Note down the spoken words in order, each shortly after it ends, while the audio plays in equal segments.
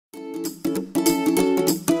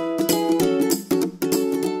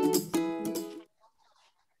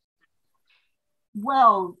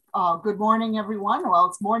Well, good morning, everyone. Well,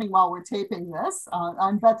 it's morning while we're taping this.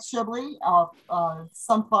 I'm Beth Shibley,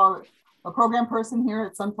 Sunflower, a program person here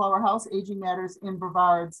at Sunflower House Aging Matters in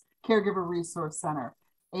Brevard's Caregiver Resource Center.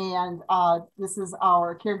 And this is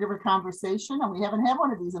our caregiver conversation, and we haven't had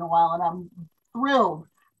one of these in a while, and I'm thrilled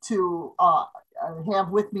to have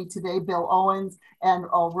with me today Bill Owens and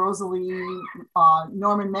Rosalie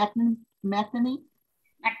Norman McNamee.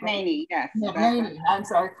 McNamee, yes. McNamee, I'm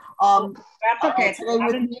sorry. That's okay. Today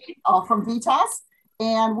with me from Vitas,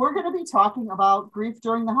 and we're going to be talking about grief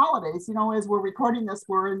during the holidays. You know, as we're recording this,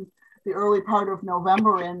 we're in the early part of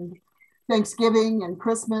November, and Thanksgiving and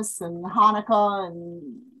Christmas and Hanukkah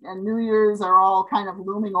and New Year's are all kind of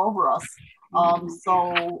looming over us.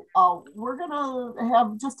 So we're going to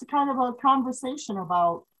have just a kind of a conversation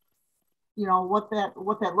about, you know, what that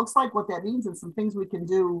looks like, what that means, and some things we can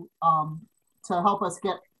do to help us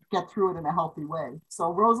get through it in a healthy way.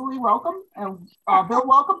 So Rosalie, welcome, and Bill,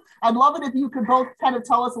 welcome. I'd love it if you could both kind of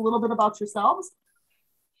tell us a little bit about yourselves.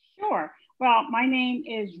 Sure. Well, my name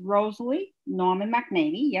is Rosalie Norman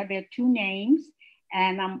McNamee. Yeah, there are two names,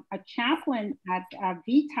 and I'm a chaplain at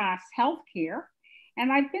Vitas Healthcare,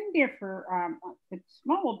 and I've been there for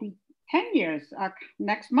will be 10 years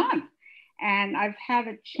next month, and I've had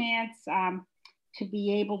a chance to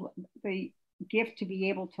be able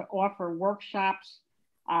to offer workshops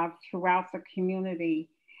throughout the community.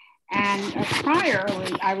 And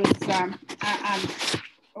priorly, I was an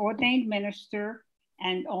ordained minister,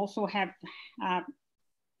 and also have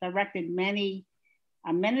directed many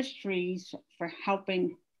ministries for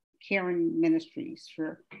helping caring ministries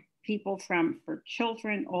for people for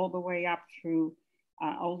children all the way up through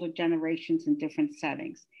older generations in different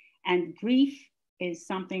settings. And grief is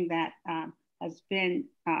something that has been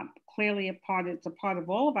clearly it's a part of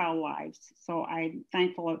all of our lives. So I'm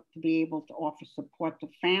thankful to be able to offer support to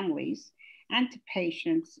families and to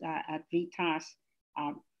patients at Vitas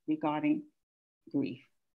regarding grief.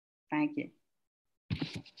 Thank you.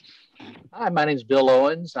 Hi, my name is Bill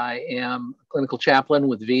Owens. I am a clinical chaplain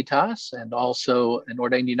with Vitas and also an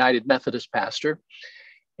ordained United Methodist pastor,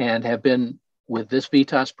 and have been with this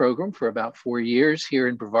Vitas program for about 4 years here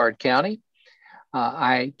in Brevard County.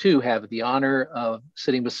 I too have the honor of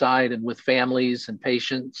sitting beside and with families and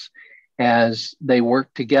patients as they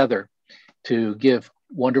work together to give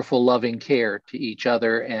wonderful, loving care to each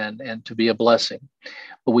other and to be a blessing.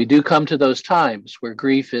 But we do come to those times where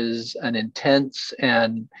grief is an intense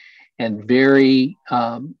and very,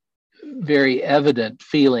 very evident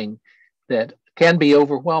feeling that can be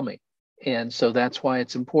overwhelming. And so that's why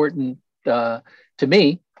it's important to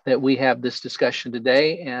me that we have this discussion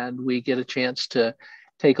today, and we get a chance to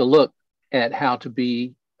take a look at how to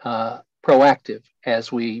be proactive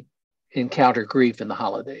as we encounter grief in the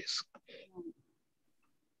holidays.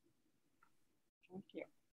 Thank you.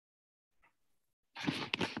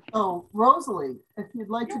 So Rosalie, if you'd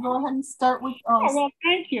like to go ahead and start with well,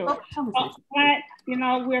 thank you.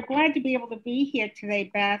 We're glad to be able to be here today,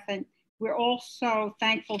 Beth, and we're also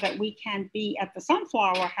thankful that we can be at the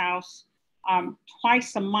Sunflower House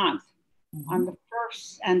twice a month, on the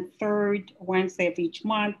first and third Wednesday of each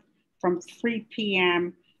month from 3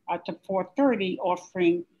 p.m. To 4:30,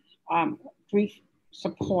 offering grief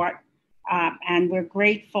support. And we're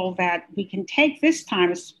grateful that we can take this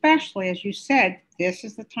time, especially as you said, this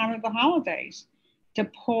is the time of the holidays, to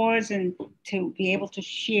pause and to be able to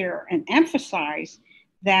share and emphasize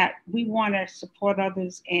that we want to support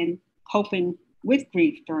others in coping with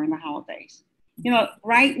grief during the holidays. You know,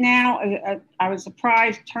 right now, I was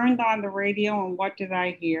surprised, turned on the radio, and what did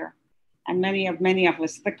I hear? And many of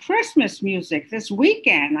us, the Christmas music this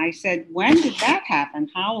weekend. I said, when did that happen?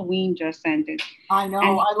 Halloween just ended. I know.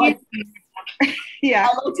 I like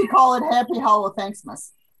to call it Happy Hollow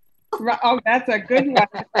Thanksmas. Oh, that's a good one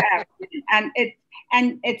to have.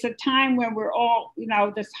 And it's a time when we're all, you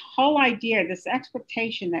know, this whole idea, this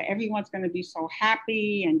expectation that everyone's going to be so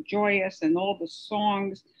happy and joyous, and all the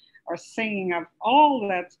songs are singing of all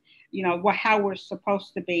that, you know, how we're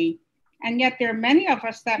supposed to be. And yet there are many of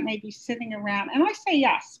us that may be sitting around, and I say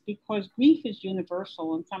yes, because grief is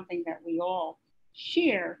universal and something that we all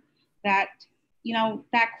share, that, you know,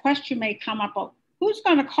 that question may come up of who's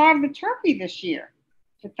going to carve the turkey this year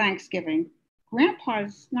for Thanksgiving?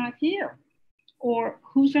 Grandpa's not here. Or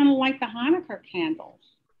who's going to light the Hanukkah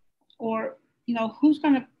candles? Or, you know, who's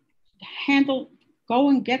going to go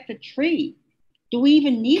and get the tree? Do we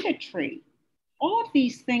even need a tree? All of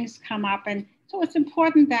these things come up. And so it's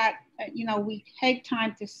important that, you know, we take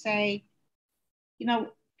time to say, you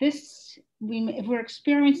know, if we're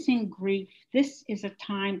experiencing grief, this is a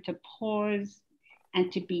time to pause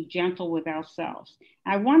and to be gentle with ourselves.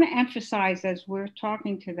 I want to emphasize as we're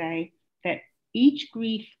talking today that each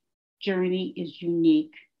grief journey is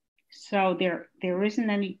unique. So there isn't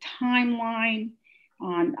any timeline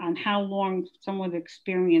on how long someone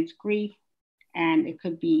experienced grief, and it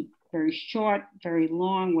could be very short, very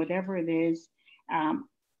long, whatever it is.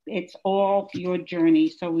 It's all your journey.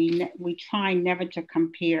 So we try never to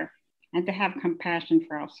compare and to have compassion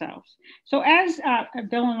for ourselves. So as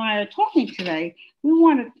Bill and I are talking today, we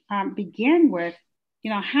want to begin with,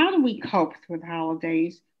 how do we cope with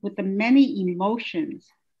holidays with the many emotions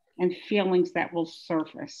and feelings that will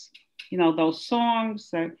surface? Those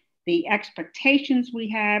songs, the expectations we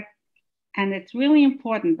have. And it's really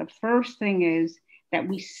important. The first thing is that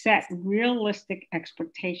we set realistic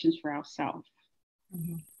expectations for ourselves.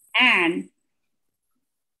 Mm-hmm. And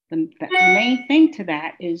the main thing to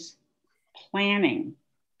that is planning.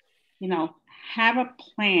 Have a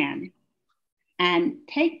plan and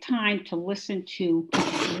take time to listen to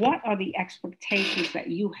what are the expectations that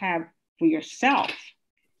you have for yourself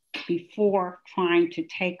before trying to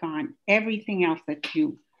take on everything else that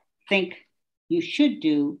you think you should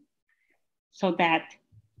do, so that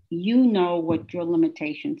you know what your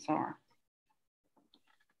limitations are.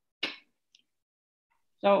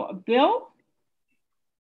 So, Bill,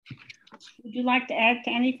 would you like to add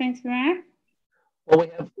to anything to that?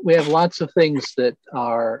 Well, we have lots of things that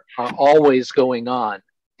are always going on,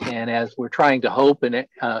 and as we're trying to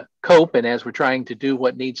cope, and as we're trying to do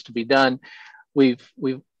what needs to be done, we've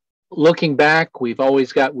looking back, we've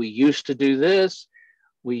always got, we used to do this,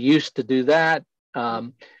 we used to do that,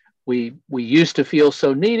 we used to feel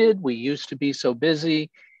so needed, we used to be so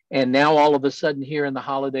busy, and now all of a sudden here in the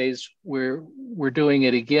holidays we're doing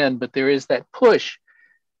it again. But there is that push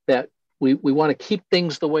that we want to keep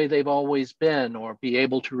things the way they've always been, or be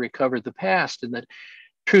able to recover the past. And the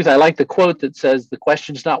truth, I like the quote that says, the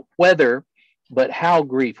question's not whether, but how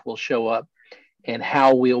grief will show up and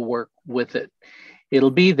how we'll work with it.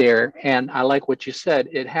 It'll be there. And I like what you said.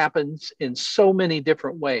 It happens in so many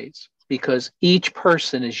different ways because each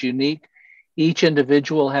person is unique. Each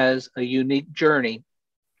individual has a unique journey.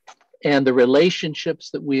 And the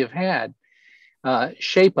relationships that we have had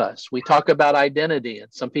shape us. We talk about identity,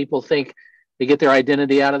 and some people think they get their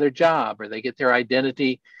identity out of their job, or they get their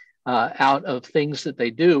identity out of things that they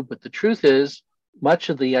do. But the truth is, much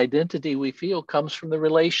of the identity we feel comes from the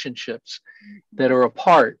relationships that are a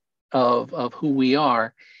part of who we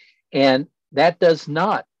are. And that does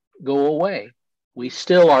not go away. We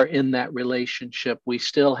still are in that relationship. We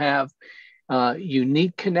still have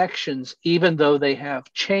unique connections, even though they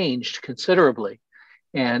have changed considerably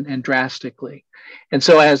and drastically. And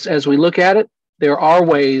so as we look at it, there are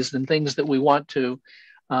ways and things that we want to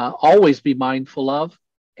always be mindful of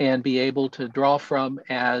and be able to draw from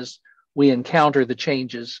as we encounter the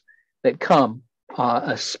changes that come,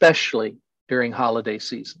 especially during holiday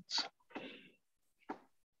seasons.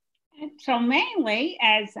 So mainly,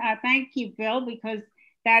 as thank you, Bill, because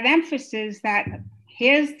that emphasis that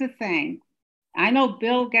here's the thing. I know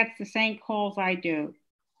Bill gets the same calls I do.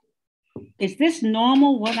 Is this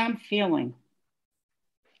normal, what I'm feeling?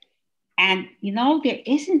 And, there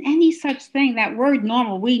isn't any such thing, that word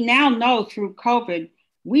normal. We now know through COVID,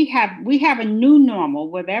 we have a new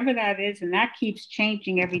normal, whatever that is, and that keeps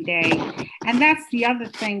changing every day. And that's the other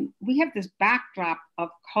thing. We have this backdrop of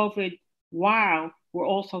COVID while we're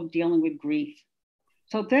also dealing with grief.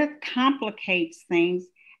 So that complicates things.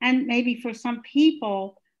 And maybe for some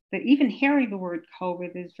people, that even hearing the word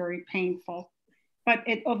COVID is very painful. But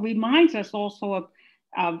it reminds us also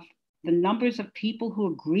of the numbers of people who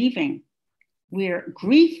are grieving. We're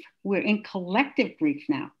in collective grief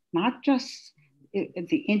now, not just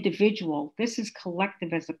the individual. This is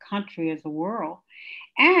collective as a country, as a world.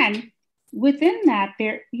 And within that,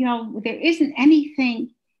 there isn't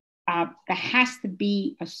anything that has to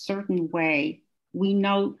be a certain way. We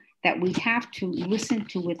know that we have to listen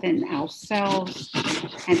to within ourselves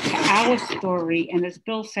and to our story. And as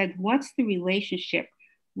Bill said, what's the relationship?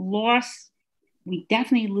 Loss, we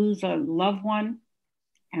definitely lose a loved one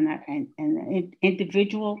and an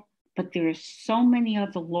individual, but there are so many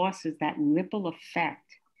other losses, that ripple effect.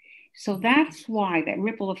 So that's why that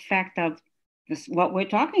ripple effect of this, what we're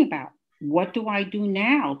talking about. What do I do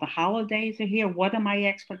now? The holidays are here. What are my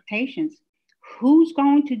expectations? Who's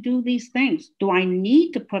going to do these things? Do I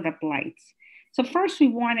need to put up lights? So first, we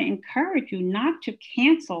want to encourage you not to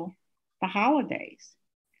cancel the holidays.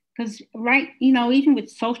 Because, even with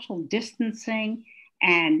social distancing,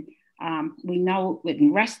 and we know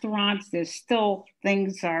in restaurants, there's still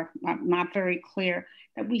things are not very clear,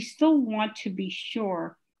 that we still want to be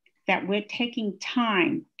sure that we're taking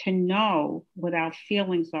time to know what our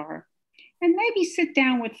feelings are, and maybe sit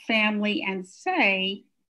down with family and say,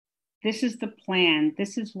 this is the plan.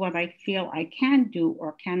 This is what I feel I can do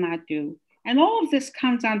or cannot do. And all of this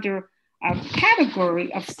comes under a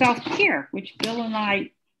category of self-care, which Bill and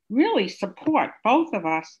I really support, both of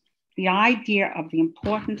us, the idea of the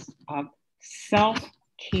importance of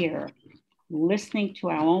self-care, listening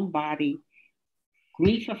to our own body.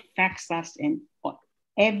 Grief affects us in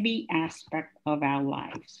every aspect of our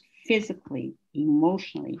lives, physically,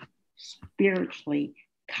 emotionally, spiritually,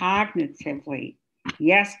 cognitively.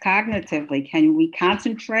 Yes, cognitively. Can we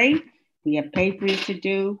concentrate? We have papers to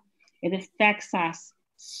do. It affects us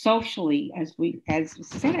socially, as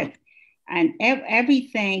said, and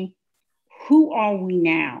everything. Who are we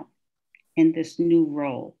now in this new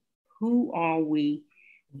role? Who are we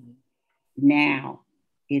now?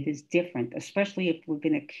 It is different, especially if we've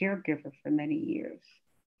been a caregiver for many years,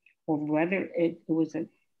 or whether it was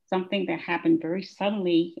something that happened very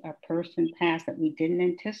suddenly, a person passed that we didn't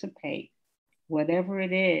anticipate. Whatever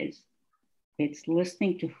it is, it's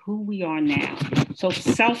listening to who we are now. So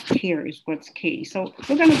self-care is what's key. So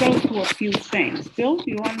we're going to go through a few things. Bill,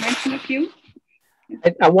 do you want to mention a few?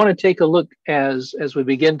 I want to take a look as we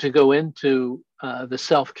begin to go into the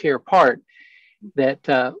self-care part,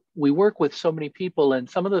 that we work with so many people, and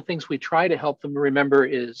some of the things we try to help them remember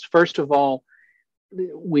is, first of all,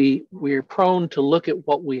 we're prone to look at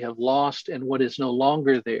what we have lost and what is no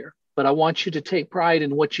longer there. But I want you to take pride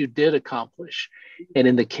in what you did accomplish and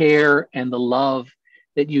in the care and the love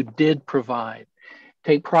that you did provide.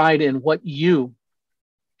 Take pride in what you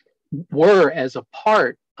were as a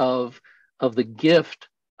part of the gift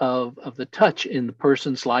of the touch in the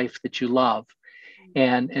person's life that you love.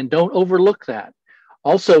 And don't overlook that.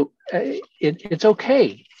 Also, it's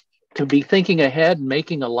okay to be thinking ahead and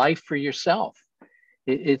making a life for yourself.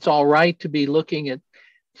 It's all right to be looking at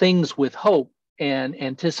things with hope and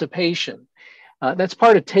anticipation. That's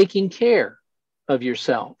part of taking care of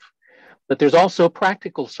yourself. But there's also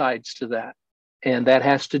practical sides to that. And that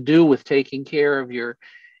has to do with taking care of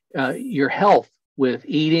your health, with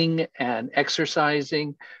eating and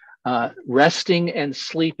exercising, resting and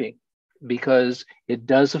sleeping, because it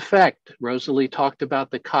does affect. Rosalie talked about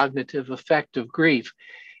the cognitive effect of grief.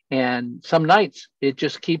 And some nights it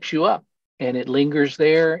just keeps you up and it lingers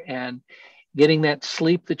there, and getting that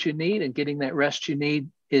sleep that you need and getting that rest you need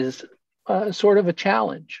is sort of a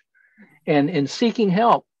challenge. And in seeking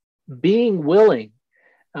help, being willing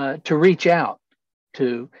to reach out,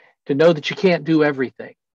 to know that you can't do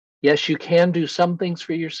everything. Yes, you can do some things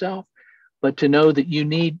for yourself, but to know that you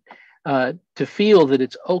need to feel that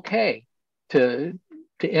it's okay to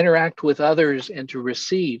interact with others and to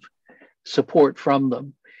receive support from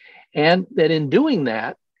them. And that in doing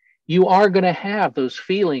that, you are going to have those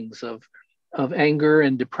feelings of anger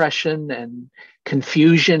and depression and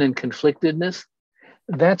confusion and conflictedness.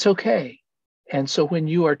 That's okay. And so when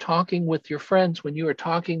you are talking with your friends, when you are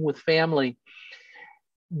talking with family,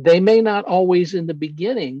 they may not always in the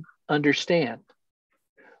beginning understand.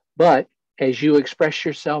 But as you express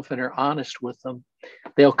yourself and are honest with them,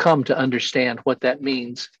 they'll come to understand what that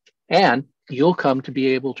means. And you'll come to be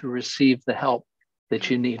able to receive the help that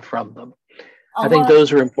you need from them. I think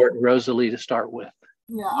those are important, Rosalie, to start with.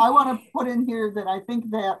 Yeah, I want to put in here that I think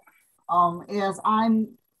that as I'm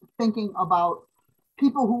thinking about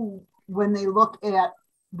people who, when they look at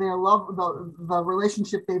their love, the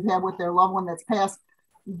relationship they've had with their loved one that's passed,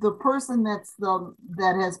 the person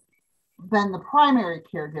that has been the primary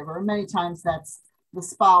caregiver, and many times that's the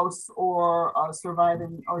spouse or a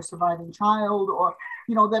surviving child, or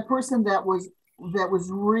that person that was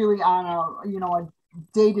really on a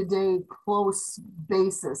day-to-day close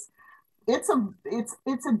basis. It's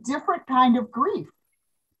a different kind of grief,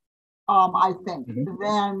 I think,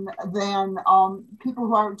 than people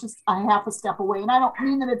who are just a half a step away. And I don't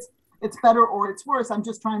mean that it's better or it's worse. I'm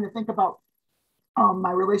just trying to think about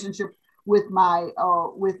my relationship with my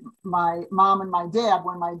mom and my dad.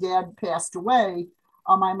 When my dad passed away,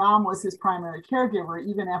 my mom was his primary caregiver.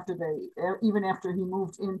 Even after he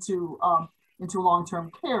moved into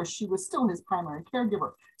long-term care, she was still his primary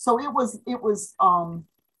caregiver. So it was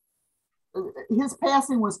his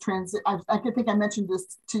passing was I think I mentioned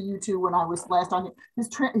this to you too when I was last on. His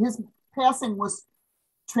passing was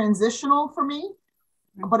transitional for me,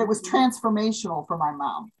 but it was transformational for my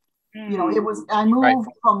mom. It was, I moved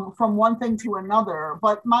from one thing to another,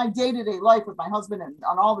 but my day-to-day life with my husband and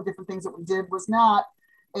on all the different things that we did was not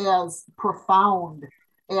as profound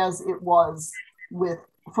as it was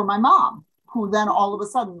for my mom, who then all of a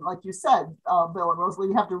sudden, like you said, Bill and Rosalie,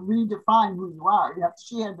 you have to redefine who you are.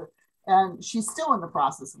 She had to And she's still in the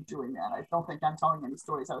process of doing that. I don't think I'm telling any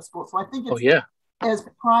stories out of school. So I think it's yeah. as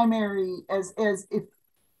primary as if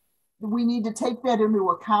we need to take that into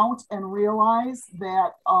account and realize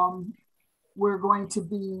that we're going to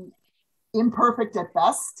be imperfect at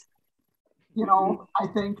best. You know, I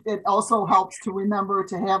think it also helps to remember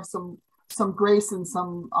to have some grace and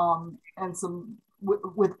some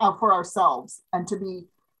with for ourselves, and to be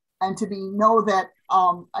know that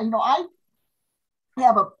you know, I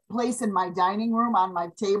have a place in my dining room on my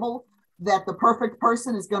table that the perfect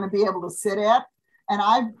person is going to be able to sit at. And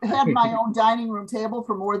I've had my own dining room table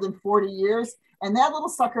for more than 40 years. And that little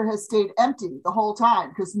sucker has stayed empty the whole time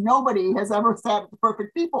because nobody has ever sat at the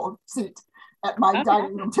perfect people seat at my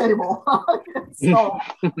dining room table. So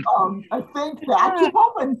I think that I keep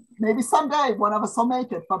hoping maybe someday one of us will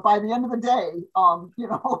make it. But by the end of the day, you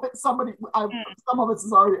know, some of us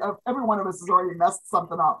is already, every one of us has already messed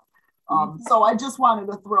something up. So I just wanted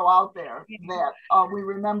to throw out there that we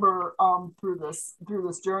remember through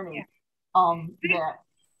this journey that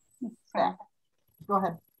go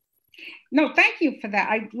ahead. No, thank you for that.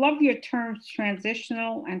 I love your terms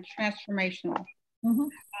transitional and transformational.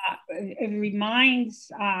 It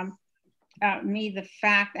reminds me the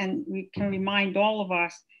fact, and we can remind all of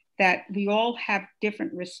us, that we all have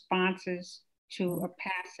different responses to a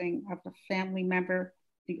passing of a family member,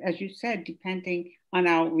 as you said, depending on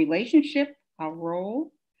our relationship, our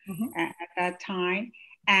role at that time,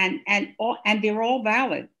 and they're all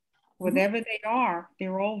valid. Whatever they are,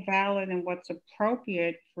 they're all valid and what's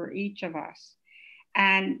appropriate for each of us.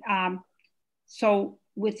 And so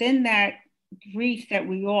within that grief that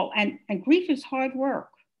we all, and grief is hard work.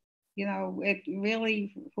 You know, it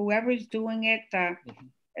really, whoever's doing it,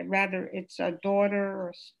 rather it's a daughter or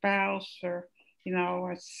a spouse or, you know,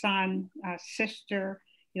 a son, a sister,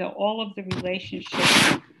 you know, all of the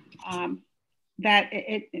relationships, that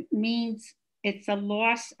it means it's a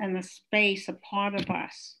loss and a space, a part of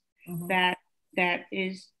us that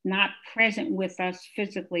is not present with us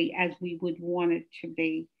physically as we would want it to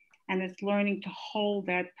be. And it's learning to hold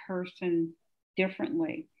that person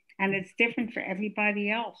differently. And it's different for everybody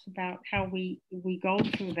else about how we go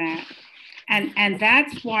through that. And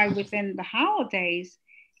that's why within the holidays,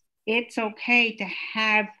 it's okay to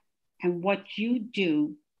have, and what you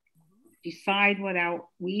do, decide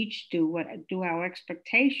we each do our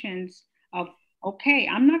expectations of, okay,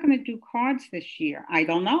 I'm not going to do cards this year. I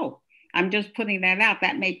don't know. I'm just putting that out.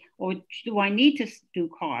 That may, or do I need to do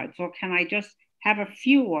cards, or can I just have a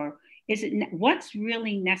few, or is it what's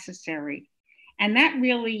really necessary? And that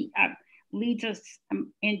really leads us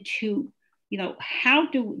into, you know,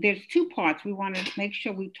 there's two parts. We want to make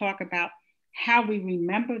sure we talk about how we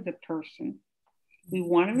remember the person. We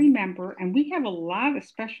want to remember, and we have a lot of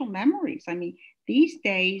special memories. I mean, these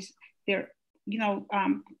days, there, you know,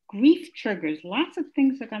 grief triggers, lots of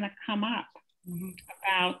things are going to come up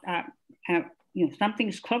about, you know,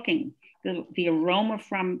 something's cooking, the aroma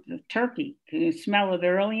from the turkey, you smell it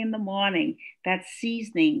early in the morning, that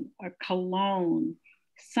seasoning, a cologne,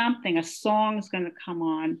 something, a song is going to come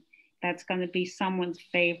on that's going to be someone's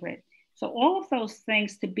favorite. So all of those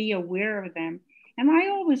things, to be aware of them. And I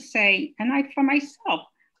always say, and for myself,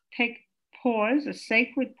 take pause, a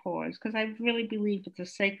sacred pause, because I really believe it's a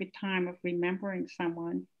sacred time of remembering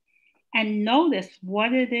someone, and notice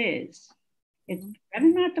what it is. It's better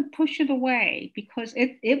not to push it away, because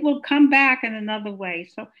it will come back in another way.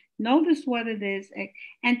 So notice what it is,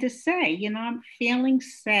 and to say, you know, I'm feeling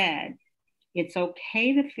sad. It's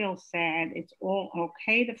okay to feel sad. It's all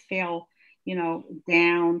okay to feel, you know,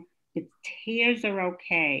 down. Tears are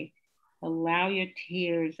okay. Allow your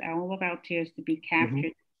tears, all of our tears, to be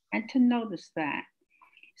captured and to notice that.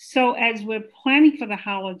 So as we're planning for the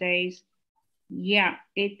holidays, yeah,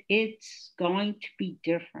 it's going to be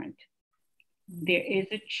different. There is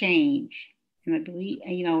a change. And I believe,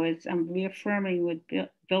 you know, as I'm reaffirming what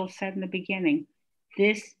Bill said in the beginning,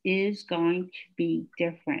 this is going to be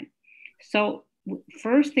different. So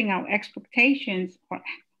first thing, our expectations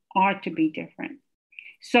are to be different.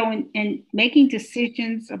 So in making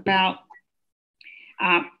decisions about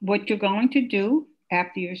what you're going to do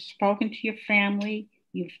after you've spoken to your family,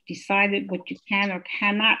 you've decided what you can or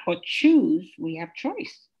cannot, or choose, we have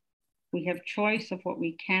choice. We have choice of what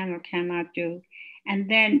we can or cannot do. And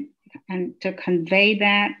then, and to convey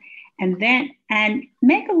that, and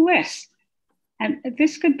make a list. And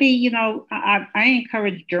this could be, you know, I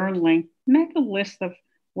encourage journaling. Make a list of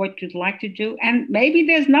what you'd like to do. And maybe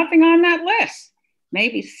there's nothing on that list.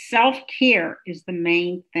 Maybe self-care is the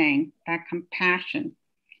main thing, that compassion,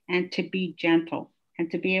 and to be gentle, and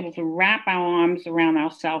to be able to wrap our arms around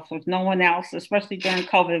ourselves with no one else, especially during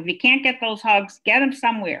COVID. If you can't get those hugs, get them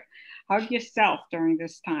somewhere. hug yourself during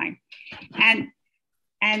this time,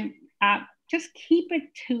 and just keep it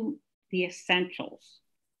to the essentials.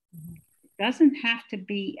 It doesn't have to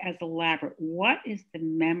be as elaborate. What is the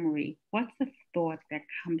memory? What's the thought that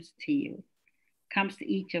comes to you, comes to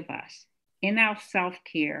each of us in our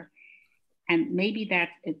self-care? And maybe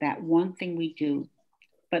that's that one thing we do,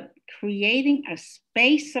 but creating a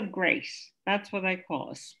space of grace. That's what I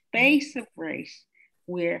call a space of grace,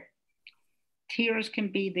 where tears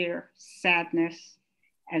can be there, sadness,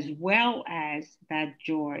 as well as that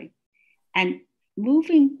joy. And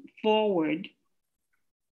moving forward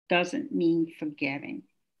doesn't mean forgetting.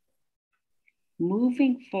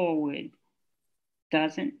 Moving forward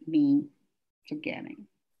doesn't mean forgetting.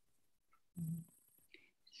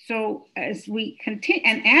 So as we continue,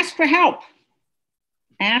 and ask for help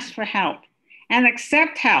and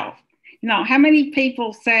accept help. You know, how many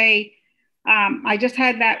people say, I just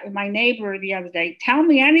had that with my neighbor the other day, tell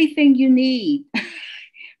me anything you need.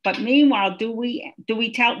 But meanwhile, do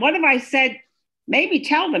we tell, what if I said, maybe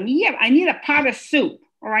tell them, yeah, I need a pot of soup,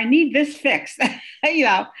 or I need this fixed, you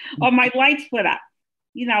know, or my lights put up,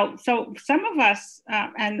 you know. So some of us,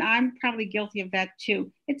 and I'm probably guilty of that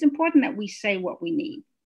too, it's important that we say what we need.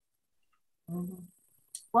 Mm-hmm.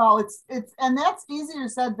 Well, it's and that's easier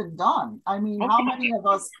said than done. I mean, how many of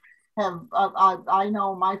us have? I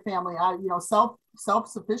know my family. You know,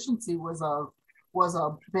 self-sufficiency was a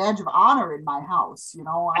badge of honor in my house. You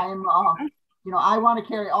know, you know, I want to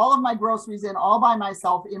carry all of my groceries in all by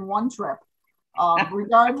myself in one trip,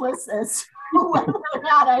 regardless as to whether or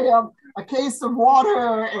not I have a case of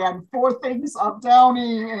water and 4 things of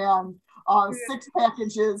Downy and 6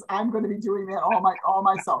 packages. I'm going to be doing that all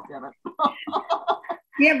myself, damn it.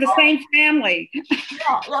 We have the same family.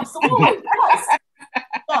 Yeah, absolutely. Yes.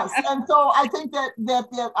 Yes. And so I think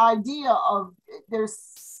that idea of there's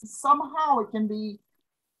somehow it can be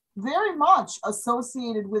very much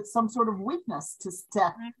associated with some sort of weakness to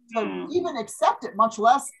even accept it, much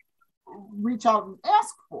less reach out and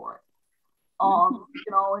ask for it.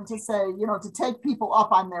 You know, and to say, you know, to take people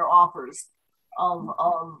up on their offers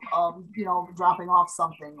of you know, dropping off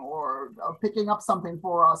something or picking up something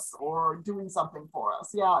for us or doing something for us.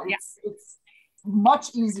 Yeah, it's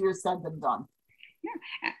much easier said than done.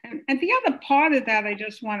 Yeah, and the other part of that I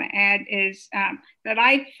just want to add is that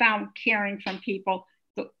I found caring from people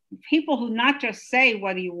who not just say,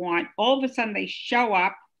 what do you want? All of a sudden they show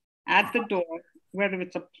up at the door, whether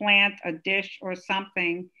it's a plant, a dish, or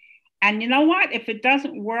something. And you know what? If it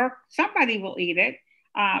doesn't work, somebody will eat it.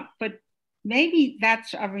 But maybe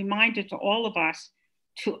that's a reminder to all of us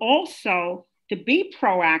to also to be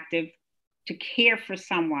proactive, to care for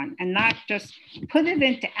someone and not just put it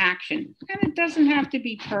into action. And it doesn't have to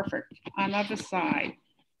be perfect on the other side.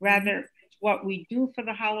 Rather, what we do for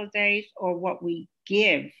the holidays or what we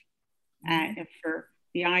give for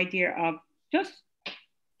the idea of just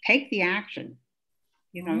take the action.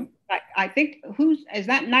 You know, I think is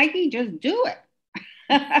that Nike? Just do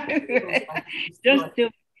it. Just do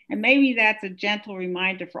it. And maybe that's a gentle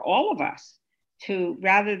reminder for all of us to,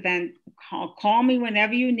 rather than call me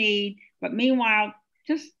whenever you need, but meanwhile,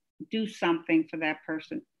 just do something for that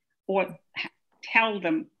person or tell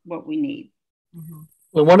them what we need. Mm-hmm.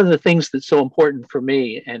 Well, one of the things that's so important for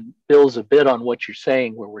me and builds a bit on what you're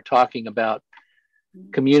saying, where we're talking about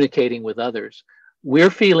communicating with others,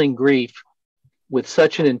 we're feeling grief with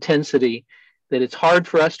such an intensity that it's hard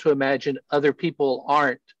for us to imagine other people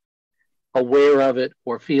aren't aware of it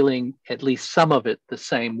or feeling at least some of it the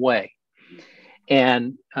same way.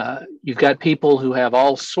 And you've got people who have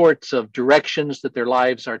all sorts of directions that their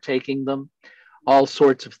lives are taking them, all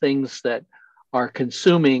sorts of things that are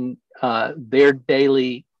consuming their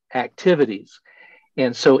daily activities.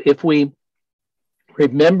 And so if we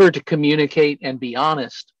remember to communicate and be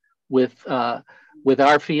honest with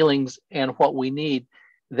our feelings and what we need,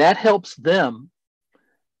 that helps them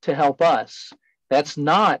to help us. That's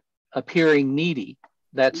not appearing needy.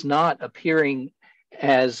 That's not appearing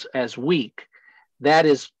as weak. That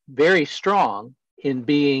is very strong in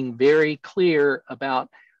being very clear about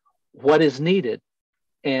what is needed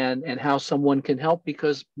and how someone can help,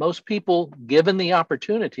 because most people, given the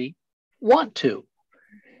opportunity, want to.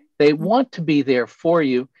 They want to be there for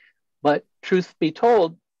you, but truth be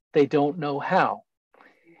told, they don't know how.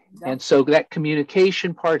 And so that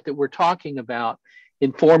communication part that we're talking about,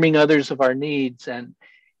 informing others of our needs and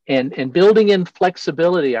building in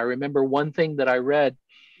flexibility. I remember one thing that I read,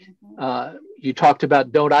 you talked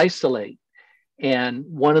about don't isolate. And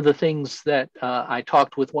one of the things that I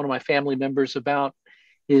talked with one of my family members about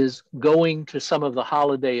is going to some of the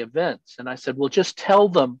holiday events. And I said, well, just tell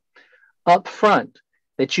them up front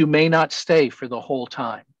that you may not stay for the whole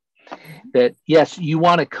time. That yes, you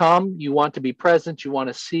want to come, you want to be present, you want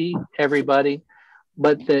to see everybody,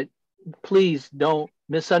 but that please don't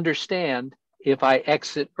misunderstand if I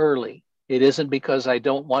exit early. It isn't because I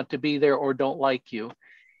don't want to be there or don't like you.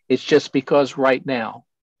 It's just because right now,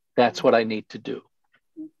 that's what I need to do.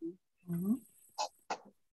 Mm-hmm.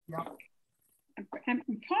 Yeah. And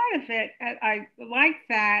part of it, I like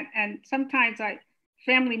that. And sometimes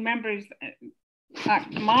family members,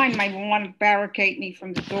 mine might want to barricade me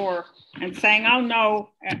from the door and saying, "Oh no!"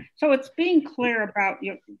 So it's being clear about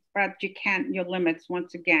your limits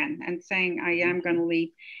once again, and saying, "I am going to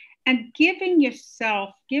leave," and give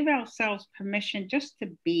ourselves permission just to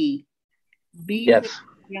be Yes. with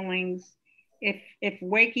feelings. If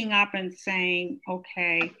waking up and saying,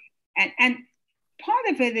 "Okay," and part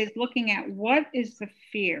of it is looking at what is the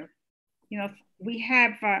fear. We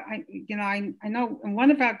have, I know in one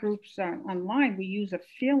of our groups online, we use a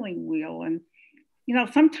feeling wheel. And,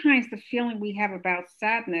 sometimes the feeling we have about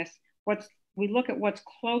sadness, we look at what's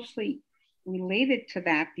closely related to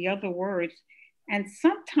that, the other words. And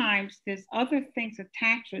sometimes there's other things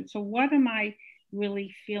attached to it. So what am I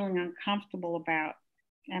really feeling uncomfortable about?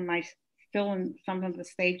 Am I still in some of the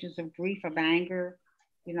stages of grief, of anger?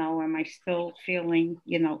 Am I still feeling,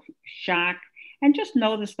 shock? And just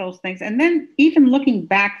notice those things. And then even looking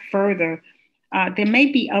back further, there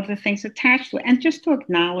may be other things attached to it. And just to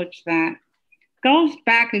acknowledge that goes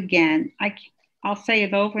back again. I'll say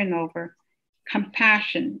it over and over.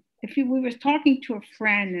 Compassion. We were talking to a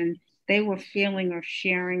friend and they were feeling or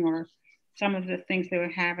sharing or some of the things they were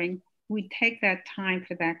having, we take that time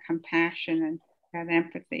for that compassion and that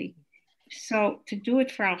empathy. So to do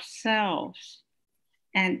it for ourselves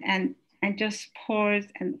and just pause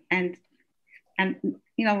and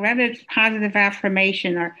whether it's positive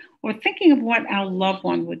affirmation or thinking of what our loved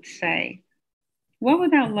one would say. What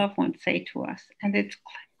would our loved one say to us? And it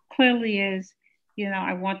clearly is,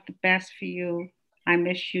 I want the best for you. I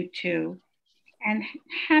miss you too. And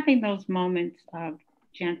having those moments of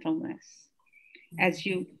gentleness as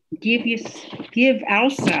you give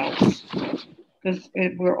ourselves, because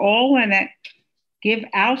we're all in it, give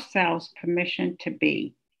ourselves permission to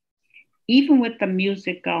be, even with the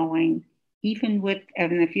music going, even with,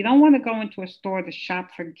 and if you don't want to go into a store to shop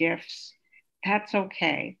for gifts, that's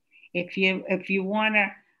okay. If you want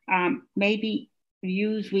to maybe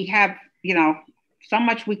we have, so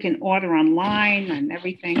much we can order online and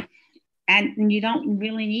everything, and you don't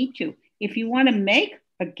really need to. If you want to make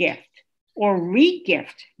a gift or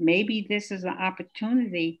re-gift, maybe this is an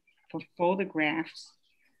opportunity for photographs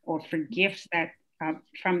or for gifts that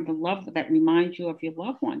from the love that reminds you of your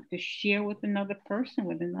loved one to share with another person,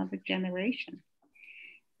 with another generation.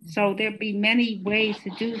 So there'll be many ways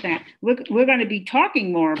to do that. We're going to be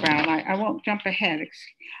talking more about, I won't jump ahead,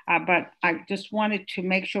 but I just wanted to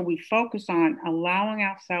make sure we focus on allowing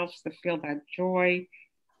ourselves to feel that joy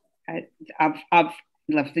of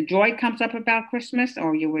if the joy comes up about Christmas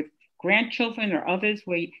or you're with grandchildren or others,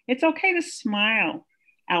 it's okay to smile.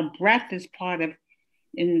 Our breath is part of,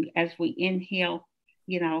 as we inhale,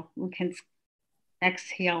 we can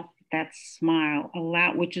exhale that smile,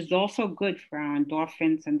 which is also good for our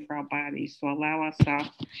endorphins and for our bodies. So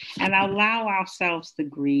allow ourselves to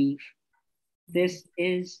grieve. This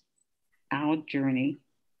is our journey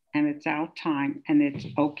and it's our time and it's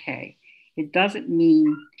okay. It doesn't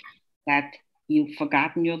mean that you've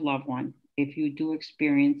forgotten your loved one if you do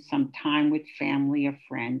experience some time with family or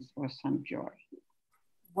friends or some joy.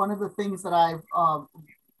 One of the things that I've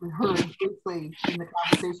heard briefly in the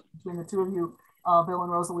conversation between the two of you, Bill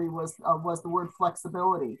and Rosalie, was the word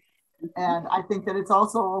flexibility. And I think that it's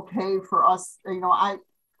also okay for us,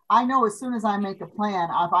 I know as soon as I make a plan,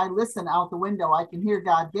 if I listen out the window, I can hear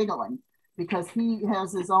God giggling because he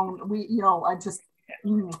has his own,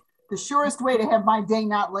 the surest way to have my day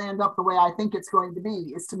not land up the way I think it's going to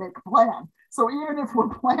be is to make a plan. So even if we're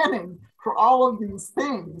planning for all of these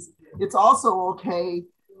things, it's also okay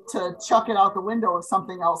to chuck it out the window if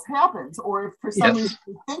something else happens, or if for some reason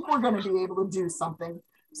we think we're going to be able to do something.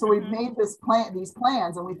 So we've made these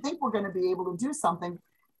plans and we think we're going to be able to do something.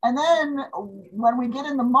 And then when we get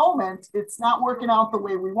in the moment, it's not working out the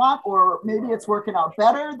way we want, or maybe it's working out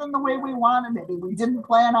better than the way we want. And maybe we didn't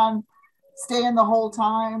plan on staying the whole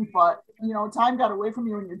time, but time got away from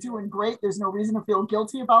you and you're doing great. There's no reason to feel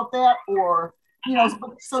guilty about that, or,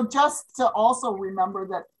 so just to also remember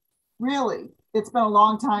that really it's been a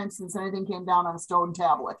long time since anything came down on a stone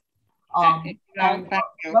tablet. None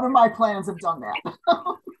of my plans have done that.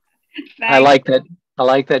 I like that. I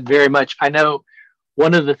like that very much. I know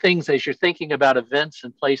one of the things as you're thinking about events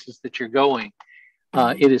and places that you're going,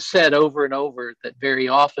 it is said over and over that very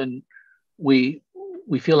often we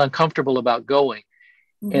we feel uncomfortable about going.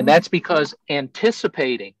 And that's because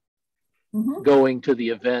anticipating going to the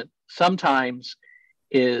event sometimes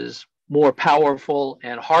is more powerful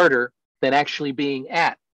and harder than actually being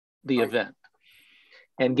at the event.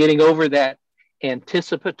 And getting over that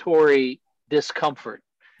anticipatory discomfort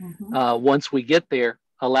once we get there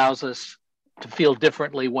allows us to feel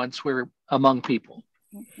differently once we're among people.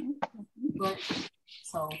 Right.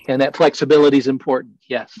 So. And that flexibility is important.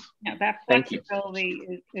 Yes. Yeah, that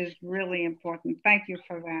flexibility is really important. Thank you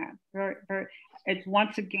for that. Very, very, it's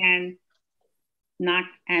once again not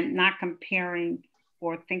comparing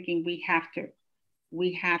or thinking we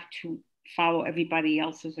have to follow everybody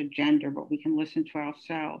else's agenda, but we can listen to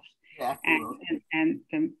ourselves. And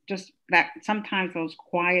just that sometimes those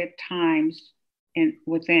quiet times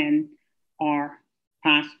within are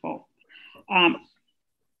possible.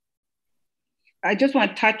 I just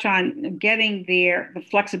want to touch on getting there, the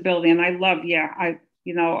flexibility, and I love,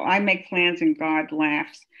 I make plans and God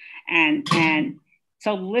laughs, and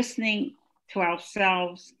so listening to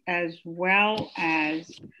ourselves as well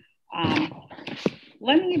as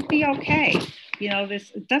letting it be okay.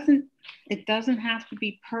 It doesn't have to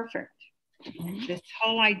be perfect. This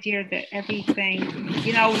whole idea that everything,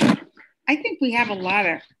 I think we have a lot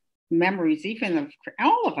of memories,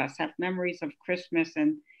 all of us have memories of Christmas,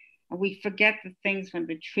 and we forget the things when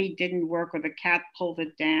the tree didn't work or the cat pulled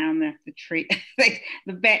it down, the tree,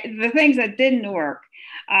 the things that didn't work.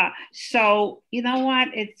 So you know what?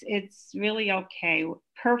 It's really okay.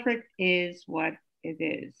 Perfect is what it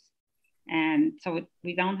is. And so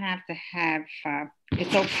we don't have to have,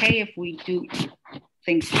 it's okay if we do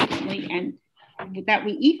things differently, and that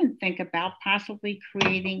we even think about possibly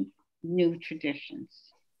creating new traditions.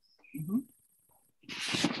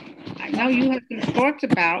 I know you have some thoughts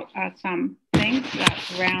about some things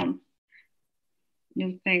around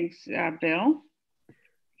new things, Bill.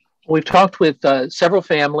 We've talked with several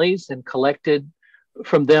families and collected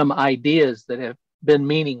from them ideas that have been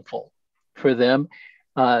meaningful for them.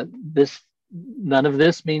 None of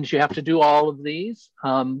this means you have to do all of these,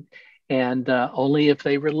 and only if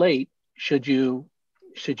they relate should you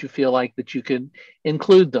feel like that you can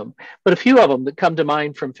include them. But a few of them that come to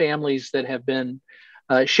mind from families that have been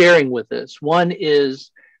sharing with us. One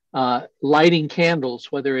is lighting candles,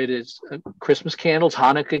 whether it is Christmas candles,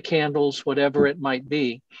 Hanukkah candles, whatever it might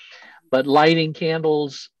be, but lighting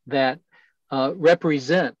candles that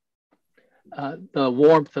represent the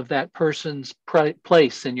warmth of that person's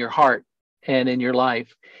place in your heart and in your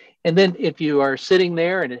life. And then if you are sitting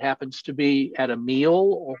there and it happens to be at a meal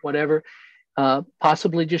or whatever,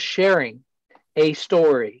 possibly just sharing a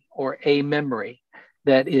story or a memory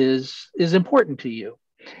that is important to you,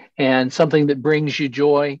 and something that brings you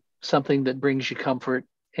joy, something that brings you comfort,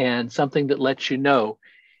 and something that lets you know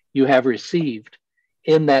you have received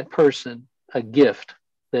in that person a gift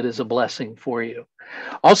that is a blessing for you.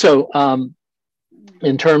 Also,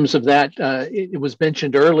 in terms of that, it was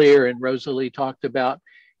mentioned earlier, and Rosalie talked about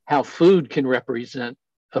how food can represent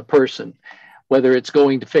a person, whether it's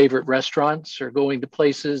going to favorite restaurants or going to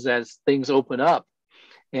places as things open up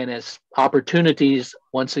and as opportunities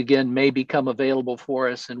once again may become available for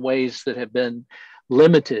us in ways that have been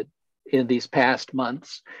limited in these past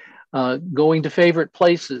months. Going to favorite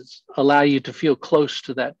places allow you to feel close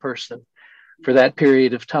to that person for that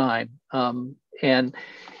period of time. And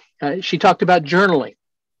she talked about journaling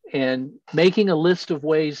and making a list of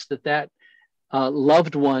ways that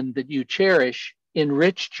loved one that you cherish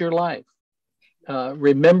enriched your life.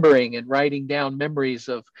 Remembering and writing down memories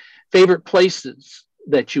of favorite places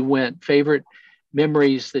that you went, favorite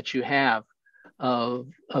memories that you have of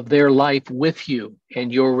their life with you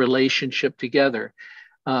and your relationship together.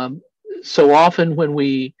 So often when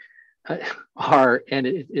we are, and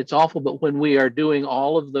it's awful, but when we are doing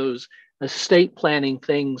all of those estate planning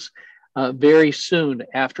things very soon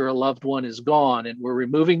after a loved one is gone, and we're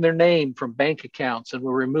removing their name from bank accounts, and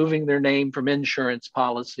we're removing their name from insurance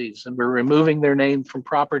policies, and we're removing their name from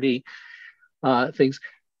property things,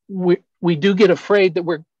 we do get afraid that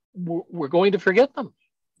we're going to forget them.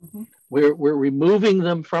 We're removing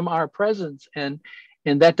them from our presence, and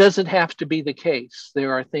that doesn't have to be the case.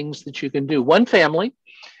 There are things that you can do. One family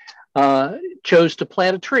chose to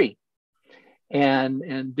plant a tree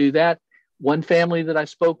and do that. One family that I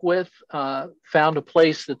spoke with found a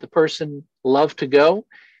place that the person loved to go,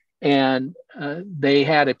 and they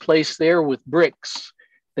had a place there with bricks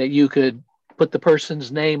that you could put the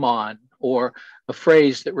person's name on, or a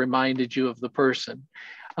phrase that reminded you of the person.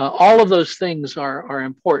 All of those things are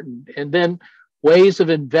important. And then ways of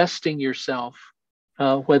investing yourself,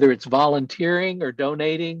 whether it's volunteering or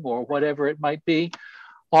donating or whatever it might be,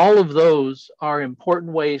 all of those are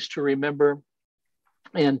important ways to remember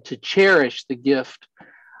and to cherish the gift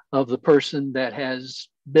of the person that has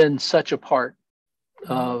been such a part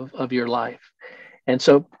of your life. And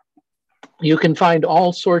so you can find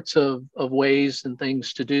all sorts of ways and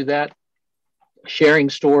things to do that, sharing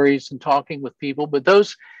stories and talking with people, but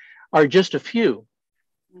those are just a few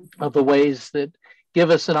of the ways that give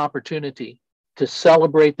us an opportunity to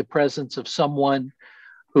celebrate the presence of someone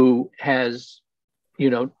who has,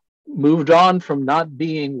 moved on from not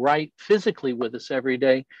being right physically with us every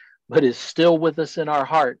day, but is still with us in our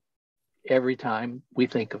heart every time we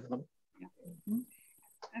think of them.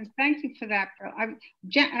 And thank you for that, Bill.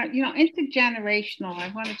 Intergenerational,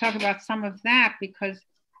 I want to talk about some of that because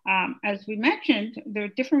as we mentioned, there are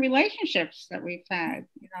different relationships that we've had.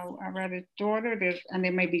 I've had a daughter, and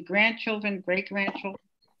there may be grandchildren, great-grandchildren,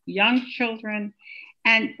 young children.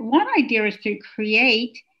 And one idea is to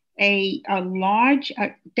create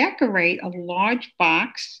decorate a large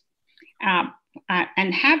box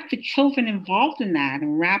and have the children involved in that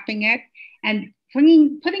and wrapping it and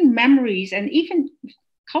putting memories and even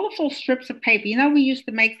colorful strips of paper. We used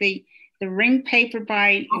to make the ring paper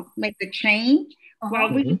make the chain.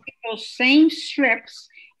 Well, we take those same strips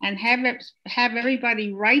and have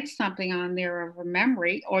everybody write something on there of a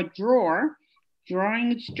memory or drawing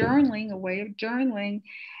is journaling, a way of journaling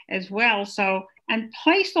as well. So, and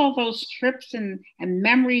place all those strips and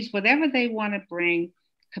memories, whatever they want to bring,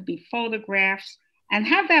 could be photographs, and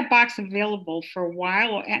have that box available for a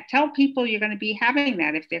while, or tell people you're going to be having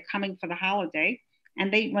that if they're coming for the holiday.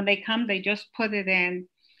 And when they come, they just put it in.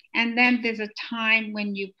 And then there's a time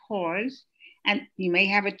when you pause, and you may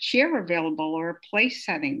have a chair available or a place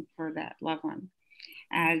setting for that loved one.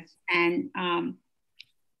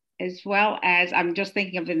 As well as, I'm just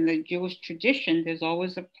thinking of in the Jewish tradition, there's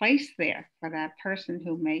always a place there for that person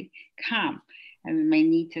who may come and may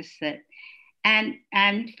need to sit. And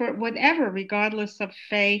for whatever, regardless of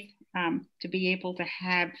faith, to be able to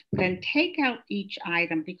then take out each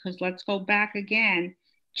item, because let's go back again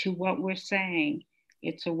to what we're saying.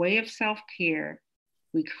 It's a way of self-care.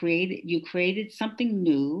 You created something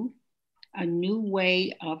new, a new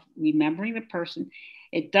way of remembering the person.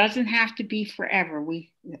 It doesn't have to be forever.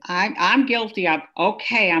 I'm guilty of,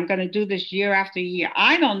 okay, I'm going to do this year after year.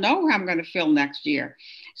 I don't know how I'm going to feel next year.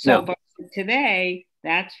 So, But today,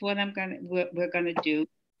 that's what we're going to do.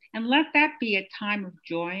 And let that be a time of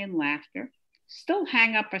joy and laughter. Still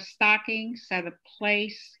hang up a stocking, set a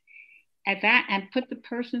place at that, and put the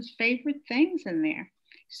person's favorite things in there.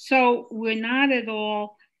 So we're not at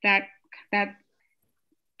all that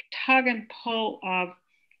tug and pull of,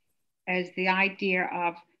 as the idea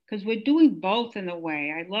of, because we're doing both in a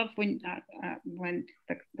way. I love when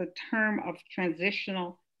the term of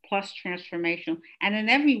transitional plus transformational, and in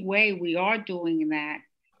every way we are doing that.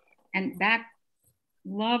 And that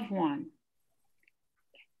loved one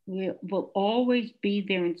will always be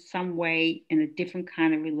there in some way in a different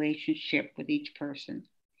kind of relationship with each person.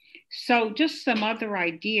 So just some other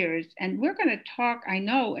ideas, and we're going to talk, I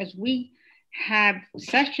know, as we have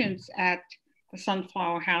sessions at the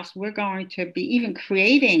Sunflower House, we're going to be even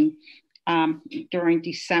creating during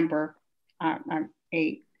December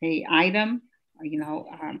a item,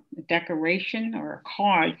 a decoration or a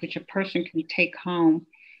card which a person can take home,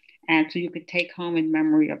 and so you could take home in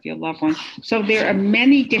memory of your loved one. So there are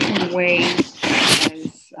many different ways,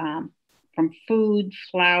 from food,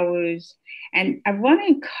 flowers, and I want to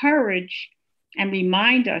encourage and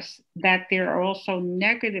remind us that there are also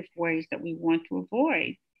negative ways that we want to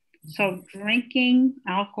avoid. So drinking,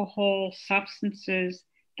 alcohol, substances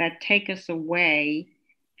that take us away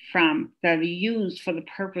from, that are used for the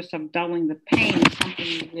purpose of dulling the pain, is something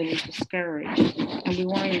we really discourage. And we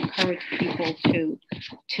want to encourage people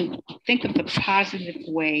to think of the positive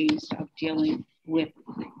ways of dealing with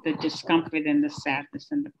the discomfort and the sadness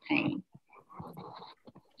and the pain.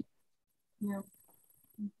 Yeah.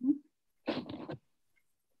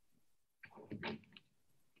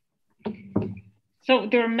 So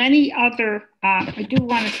there are many other, I do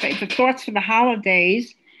want to say, the thoughts for the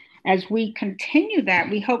holidays. As we continue that,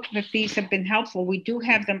 we hope that these have been helpful. We do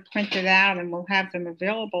have them printed out, and we'll have them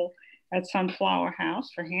available at Sunflower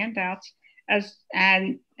House for handouts. As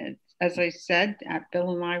I said,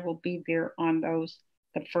 Bill and I will be there on those,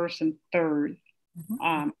 the first and third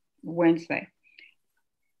Wednesday.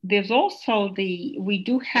 There's also we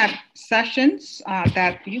do have sessions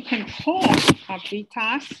that you can call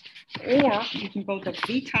Vitas, or you can go to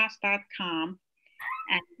vitas.com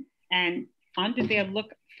and under there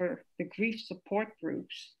look for the grief support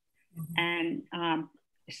groups and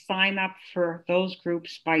sign up for those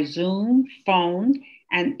groups by Zoom, phone,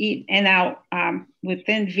 And in our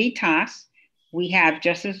within Vitas, we have,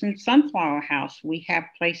 just as in Sunflower House, we have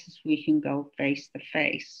places we can go face to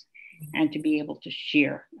face and to be able to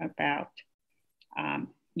share about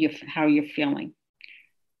how you're feeling.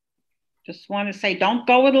 Just want to say, don't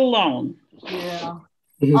go it alone. Yeah.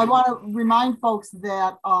 I want to remind folks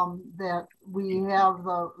that that we have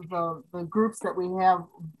the groups that we have,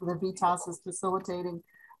 the Vitas is facilitating,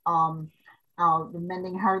 the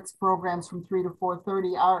Mending Hearts programs from 3 to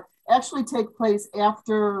 4:30 are actually take place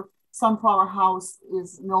after Sunflower House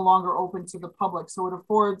is no longer open to the public. So it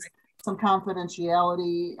affords some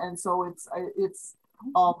confidentiality, and so it's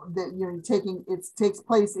that you're taking, it takes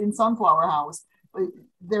place in Sunflower House.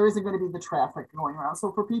 There isn't going to be the traffic going around.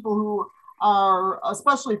 So for people who are,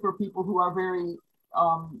 especially for people who are very,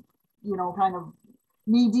 kind of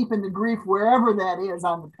knee deep into grief, wherever that is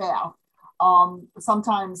on the path,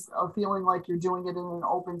 sometimes feeling like you're doing it in an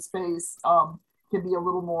open space can be a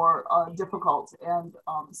little more difficult. And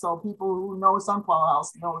so people who know Sunflower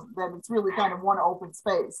House know that it's really kind of one open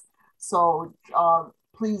space. So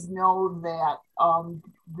please know that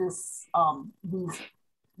this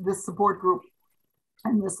support group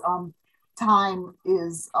and this time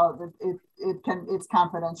is it's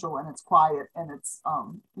confidential and it's quiet and it's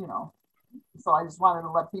so I just wanted to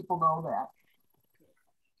let people know that.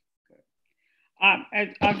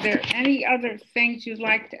 Are there any other things you'd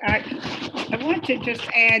like to add? I want to just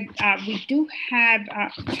add, we do have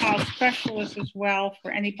child specialists as well for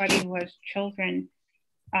anybody who has children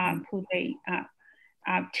who they,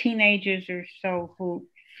 teenagers or so who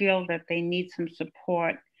feel that they need some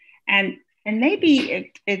support. And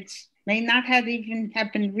maybe it's may not have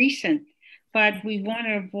been recent, but we want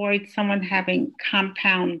to avoid someone having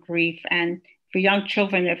compound grief. And for young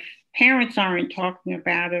children, if parents aren't talking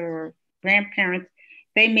about it or grandparents,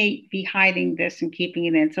 they may be hiding this and keeping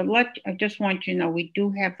it in. So I just want you to know, we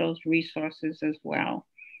do have those resources as well,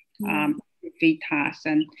 Vitas,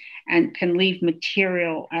 and can leave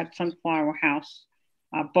material at Sunflower House,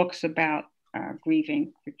 books about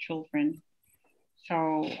grieving for children.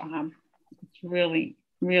 So it's really,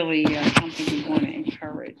 really something we want to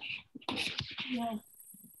encourage. Yeah.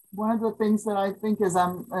 One of the things that I think as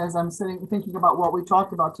I'm sitting thinking about what we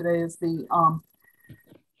talked about today is the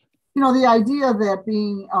the idea that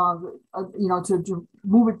being to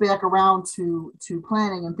move it back around to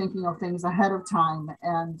planning and thinking of things ahead of time,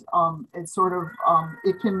 and it's sort of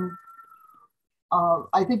it can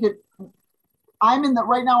I think it I'm in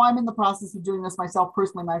the process of doing this myself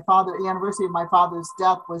personally. The anniversary of my father's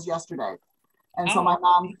death was yesterday. And so my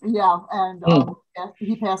mom,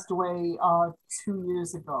 he passed away 2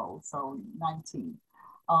 years ago, so 19.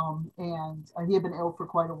 And he had been ill for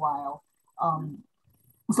quite a while.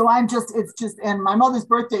 So and my mother's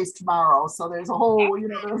birthday is tomorrow. So there's a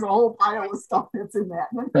whole pile of stuff that's in that.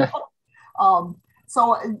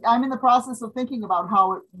 So I'm in the process of thinking about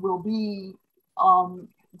how it will be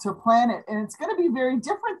to plan it. And it's going to be very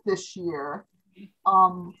different this year.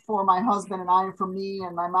 For my husband and I, and for me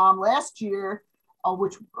and my mom. Last year,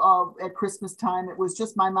 which at Christmas time, it was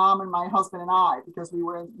just my mom and my husband and I, because we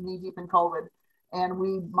were knee deep in COVID.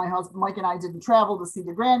 And my husband, Mike, and I didn't travel to see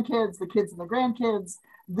the kids and the grandkids.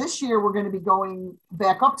 This year, we're going to be going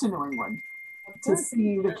back up to New England to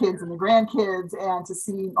see the kids and the grandkids, and to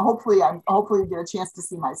see, hopefully get a chance to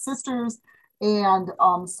see my sisters. And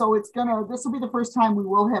so this will be the first time we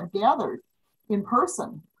will have gathered in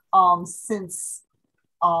person since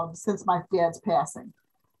my dad's passing.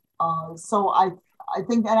 So I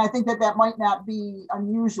think that might not be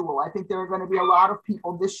unusual. I think there are going to be a lot of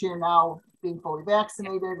people this year now being fully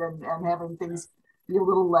vaccinated and having things be a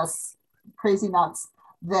little less crazy nuts,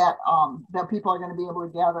 that people are going to be able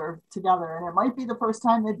to gather together. And it might be the first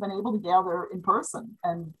time they've been able to gather in person.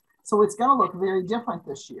 And so it's going to look very different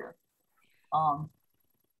this year.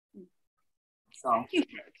 Thank you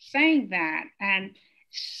for saying that. And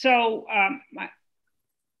so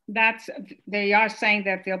they are saying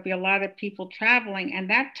that there'll be a lot of people traveling, and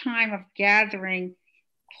that time of gathering,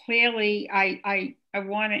 clearly I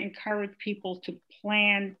want to encourage people to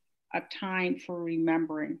plan a time for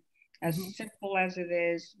remembering, as simple as it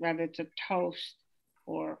is, whether it's a toast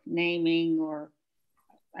or naming, or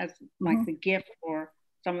as like the gift, or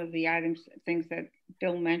some of the things that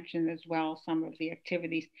Bill mentioned as well, some of the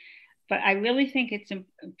activities. But I really think it's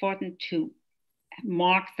important to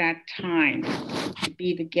mark that time to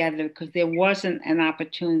be together, because there wasn't an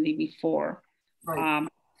opportunity before. Right.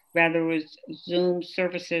 Whether it was Zoom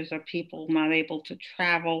services or people not able to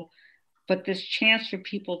travel, but this chance for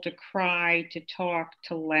people to cry, to talk,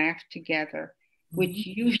 to laugh together, which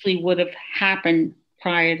usually would have happened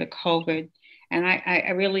prior to COVID. And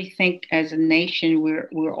I really think as a nation,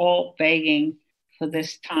 we're all begging for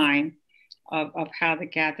this time of how to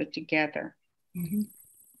gather together. Mm-hmm.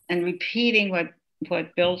 And repeating what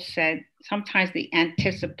Bill said, sometimes the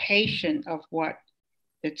anticipation of what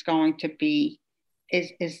it's going to be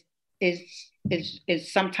is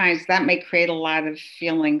sometimes that may create a lot of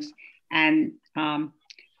feelings. And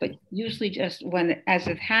but usually just as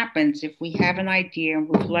it happens, if we have an idea and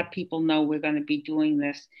we've let people know we're going to be doing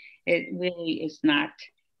this, it really is not,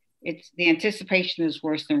 it's the anticipation is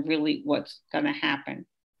worse than really what's going to happen.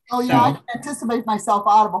 Oh yeah, I can anticipate myself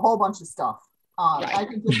out of a whole bunch of stuff. Right. I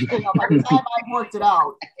can just, by the time I've worked it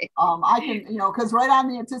out, I can, because right on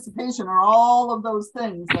the anticipation are all of those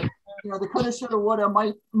things that, the coulda, shoulda, woulda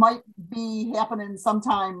might be happening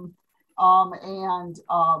sometime.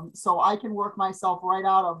 So I can work myself right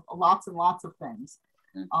out of lots and lots of things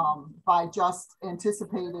by just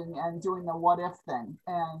anticipating and doing the what if thing.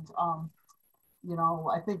 And,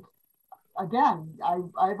 I think, again,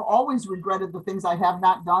 I've always regretted the things I have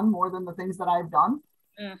not done more than the things that I've done.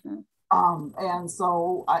 Mm-hmm. And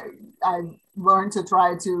so I learned to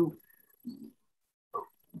try to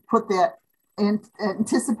put that in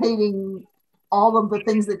anticipating all of the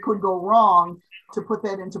things that could go wrong, to put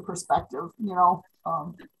that into perspective, not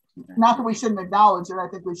that we shouldn't acknowledge it. I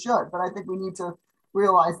think we should, but I think we need to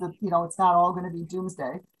realize that, it's not all going to be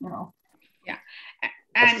doomsday, Yeah.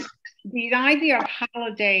 And the idea of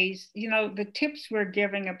holidays, the tips we're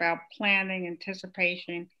giving about planning,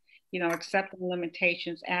 anticipation, accepting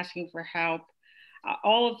limitations, asking for help,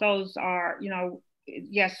 all of those are,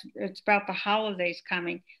 yes, it's about the holidays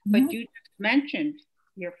coming, mm-hmm. but you just mentioned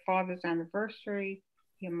your father's anniversary,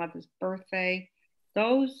 your mother's birthday.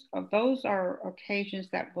 Those are occasions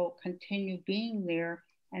that will continue being there,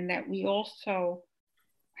 and that we also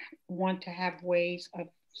want to have ways of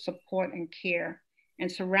support and care, and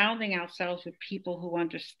surrounding ourselves with people who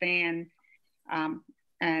understand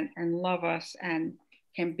and love us and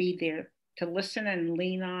can be there to listen and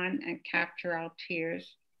lean on and capture our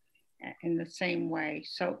tears in the same way.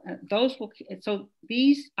 So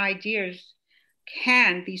these ideas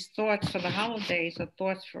these thoughts for the holidays are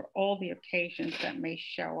thoughts for all the occasions that may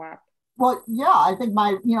show up. Well, yeah, I think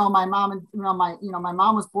my mom and my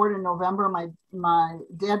mom was born in November. My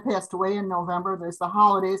dad passed away in November. There's the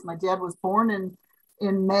holidays. My dad was born in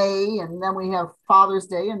May, and then we have Father's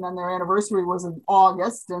Day, and then their anniversary was in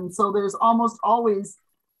August. And so there's almost always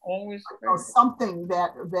something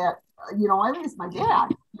that at least my dad,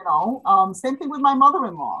 same thing with my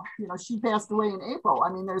mother-in-law. She passed away in April. I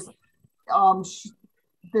mean, there's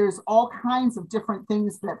all kinds of different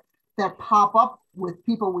things that pop up with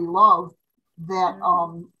people we love that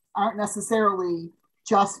aren't necessarily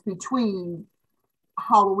just between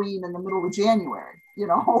Halloween and the middle of January,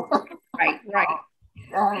 Right.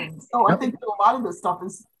 And so I think that a lot of this stuff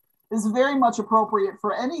is very much appropriate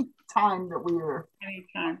for any time that we are.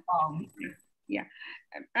 Anytime. Yeah.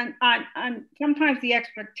 And sometimes the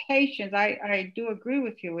expectations, I do agree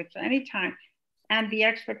with you, it's anytime. And the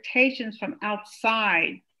expectations from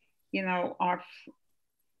outside, are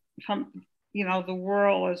from, the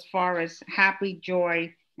world, as far as happy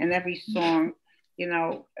joy and every song,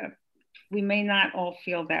 we may not all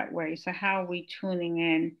feel that way. So how are we tuning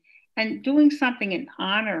in and doing something in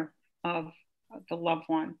honor of the loved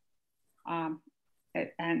one, and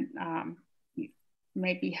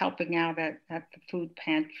maybe helping out at the food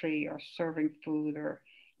pantry, or serving food, or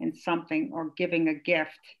in something, or giving a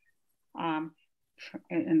gift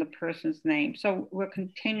in the person's name. So we're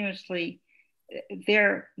continuously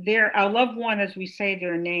they're our loved one, as we say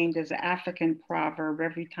their name. There's an African proverb: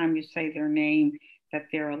 every time you say their name, that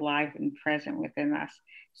they're alive and present within us.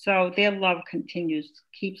 So their love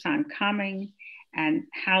keeps on coming. And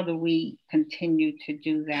how do we continue to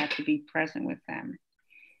do that, to be present with them?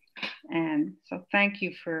 And so thank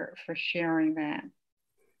you for sharing that.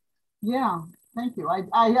 Yeah, thank you. I've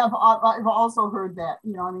also heard that,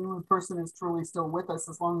 when a person is truly still with us,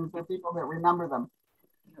 as long as there are people that remember them.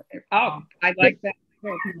 Oh, I like that.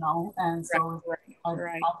 And so right.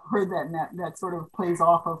 I've heard that, and that sort of plays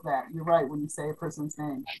off of that. You're right when you say a person's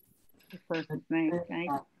name. The person's name.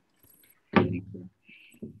 Thank you.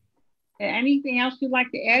 Anything else you'd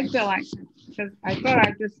like to add, Bill? Because I thought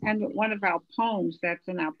I'd just end with one of our poems that's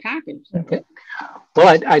in our package. Okay.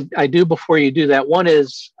 Well, I do, before you do that. One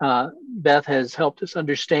is, Beth has helped us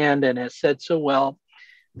understand and has said so well,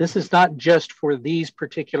 this is not just for these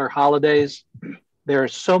particular holidays. There are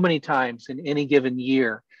so many times in any given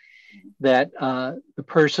year that the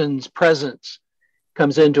person's presence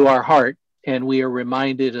comes into our heart, and we are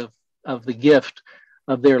reminded of the gift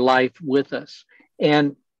of their life with us.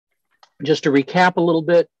 And just to recap a little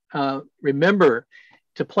bit, remember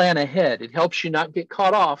to plan ahead. It helps you not get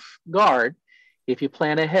caught off guard if you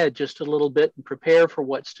plan ahead just a little bit and prepare for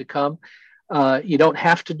what's to come. You don't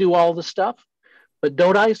have to do all the stuff, but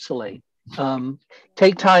don't isolate.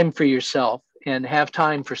 Take time for yourself and have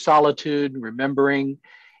time for solitude, remembering,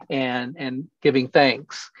 and giving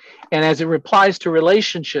thanks. And as it applies to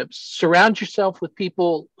relationships, surround yourself with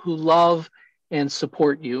people who love and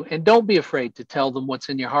support you. And don't be afraid to tell them what's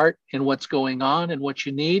in your heart and what's going on and what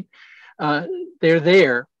you need. They're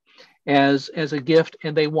there as a gift,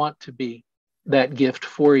 and they want to be that gift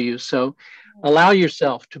for you. So allow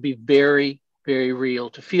yourself to be very, very real,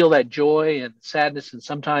 to feel that joy and sadness and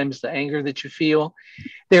sometimes the anger that you feel.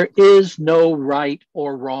 There is no right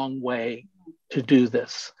or wrong way to do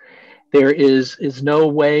this. There is no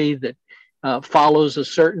way that follows a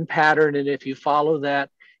certain pattern, and if you follow that,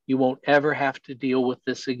 you won't ever have to deal with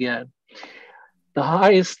this again. The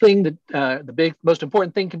highest thing that the most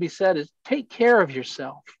important thing can be said is take care of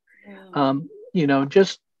yourself.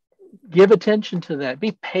 Just give attention to that.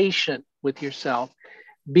 Be patient with yourself.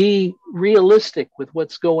 Be realistic with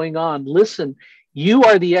what's going on. Listen, you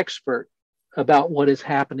are the expert about what is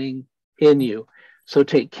happening in you. So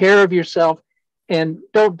take care of yourself and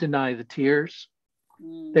don't deny the tears.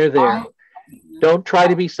 They're there. Don't try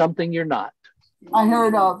to be something you're not.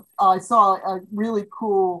 I saw a really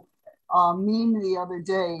cool meme the other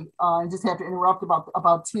day. I just have to interrupt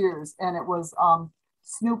about tears, and it was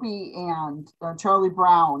Snoopy and Charlie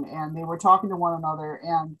Brown, and they were talking to one another,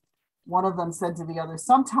 and one of them said to the other,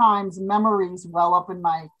 "Sometimes memories well up in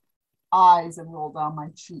my eyes and roll down my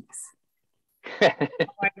cheeks." Oh,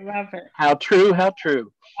 I love it. How true, how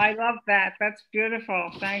true. I love that. That's beautiful.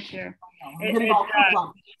 Thank you. It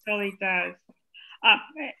really does.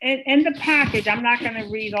 In the package, I'm not going to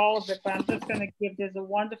read all of it, but I'm just going to give, there's a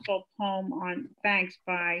wonderful poem on thanks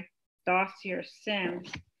by Dossier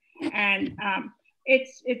Sims. And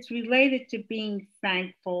it's related to being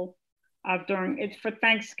thankful it's for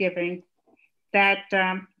Thanksgiving, that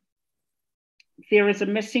there is a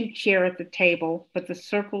missing chair at the table, but the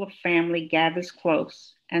circle of family gathers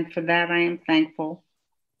close. And for that, I am thankful.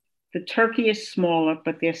 The turkey is smaller,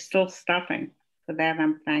 but there's still stuffing. For that,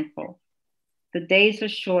 I'm thankful. The days are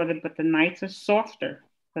shorter, but the nights are softer.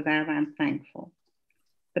 For that, I'm thankful.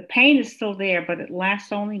 The pain is still there, but it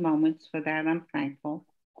lasts only moments. For that, I'm thankful.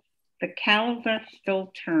 The calendar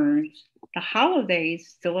still turns. The holidays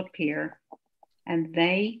still appear, and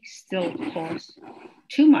they still cost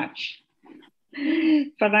too much.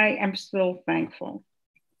 But I am still thankful.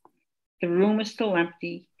 The room is still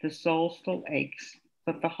empty. The soul still aches,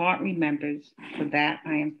 but the heart remembers. For that,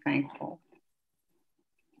 I am thankful.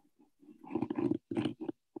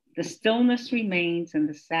 The stillness remains and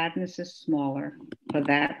the sadness is smaller. For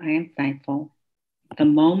that, I am thankful. The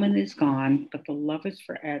moment is gone, but the love is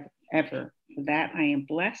forever. For that, I am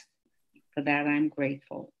blessed. For that, I'm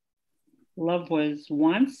grateful. Love was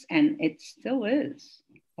once, and it still is,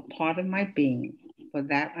 a part of my being. For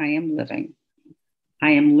that, I am living.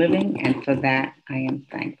 I am living, and for that, I am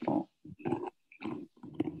thankful.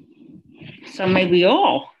 So may we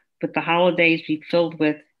all, with the holidays, be filled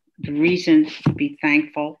with the reasons to be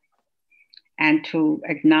thankful and to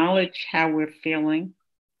acknowledge how we're feeling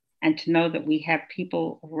and to know that we have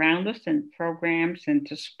people around us and programs and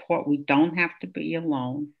to support. We don't have to be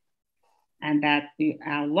alone, and that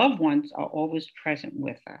our loved ones are always present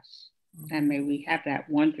with us. And may we have that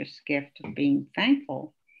wondrous gift of being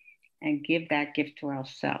thankful and give that gift to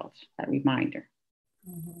ourselves, that reminder.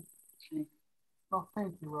 Mm-hmm. Well,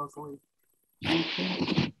 thank you, Rosalie. Thank you.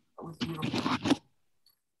 That was beautiful.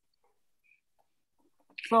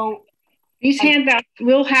 So these handouts,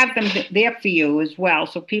 we'll have them there for you as well,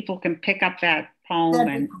 so people can pick up that poem.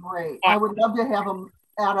 That'd be great. I would love to have them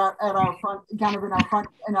at our front, kind of in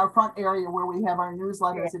our front area where we have our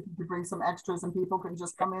newsletters. If you could bring some extras and people can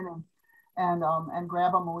just come in and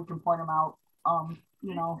grab them, and we can point them out. And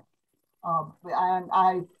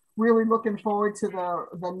I really looking forward to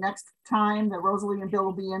the next time that Rosalie and Bill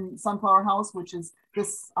will be in Sunflower House, which is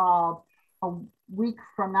this a week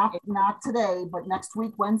from not today, but next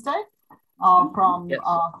week, Wednesday, from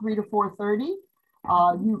 3 to 4:30.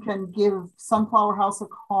 You can give Sunflower House a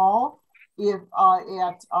call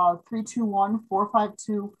at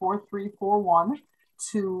 321-452-4341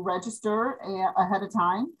 to register ahead of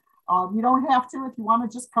time. You don't have to. If you want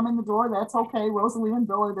to just come in the door, that's okay. Rosalie and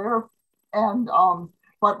Bill are there. And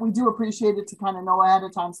but we do appreciate it to kind of know ahead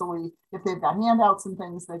of time, so if they've got handouts and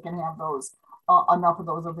things, they can have those, enough of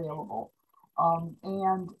those available.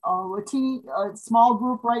 And a teeny small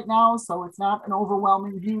group right now, so it's not an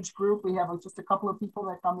overwhelming huge group. We have just a couple of people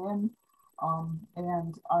that come in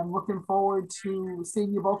And I'm looking forward to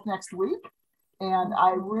seeing you both next week. And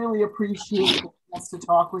I really appreciate the chance to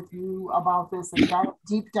talk with you about this and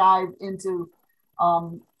deep dive into the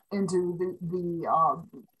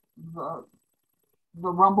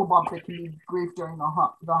rumble bump that can be grief during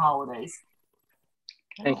the holidays.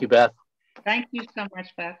 Thank you, Beth. Thank you so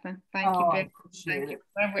much, Beth. And thank you, Vic. Thank you.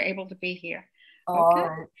 Glad we're able to be here. Okay. All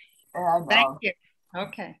right. And, thank you.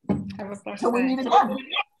 Okay. Have a blessed day. Till we meet again.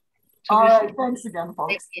 All right. Thanks again,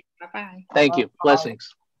 folks. Bye-bye. Thank you.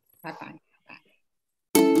 Blessings. Bye-bye.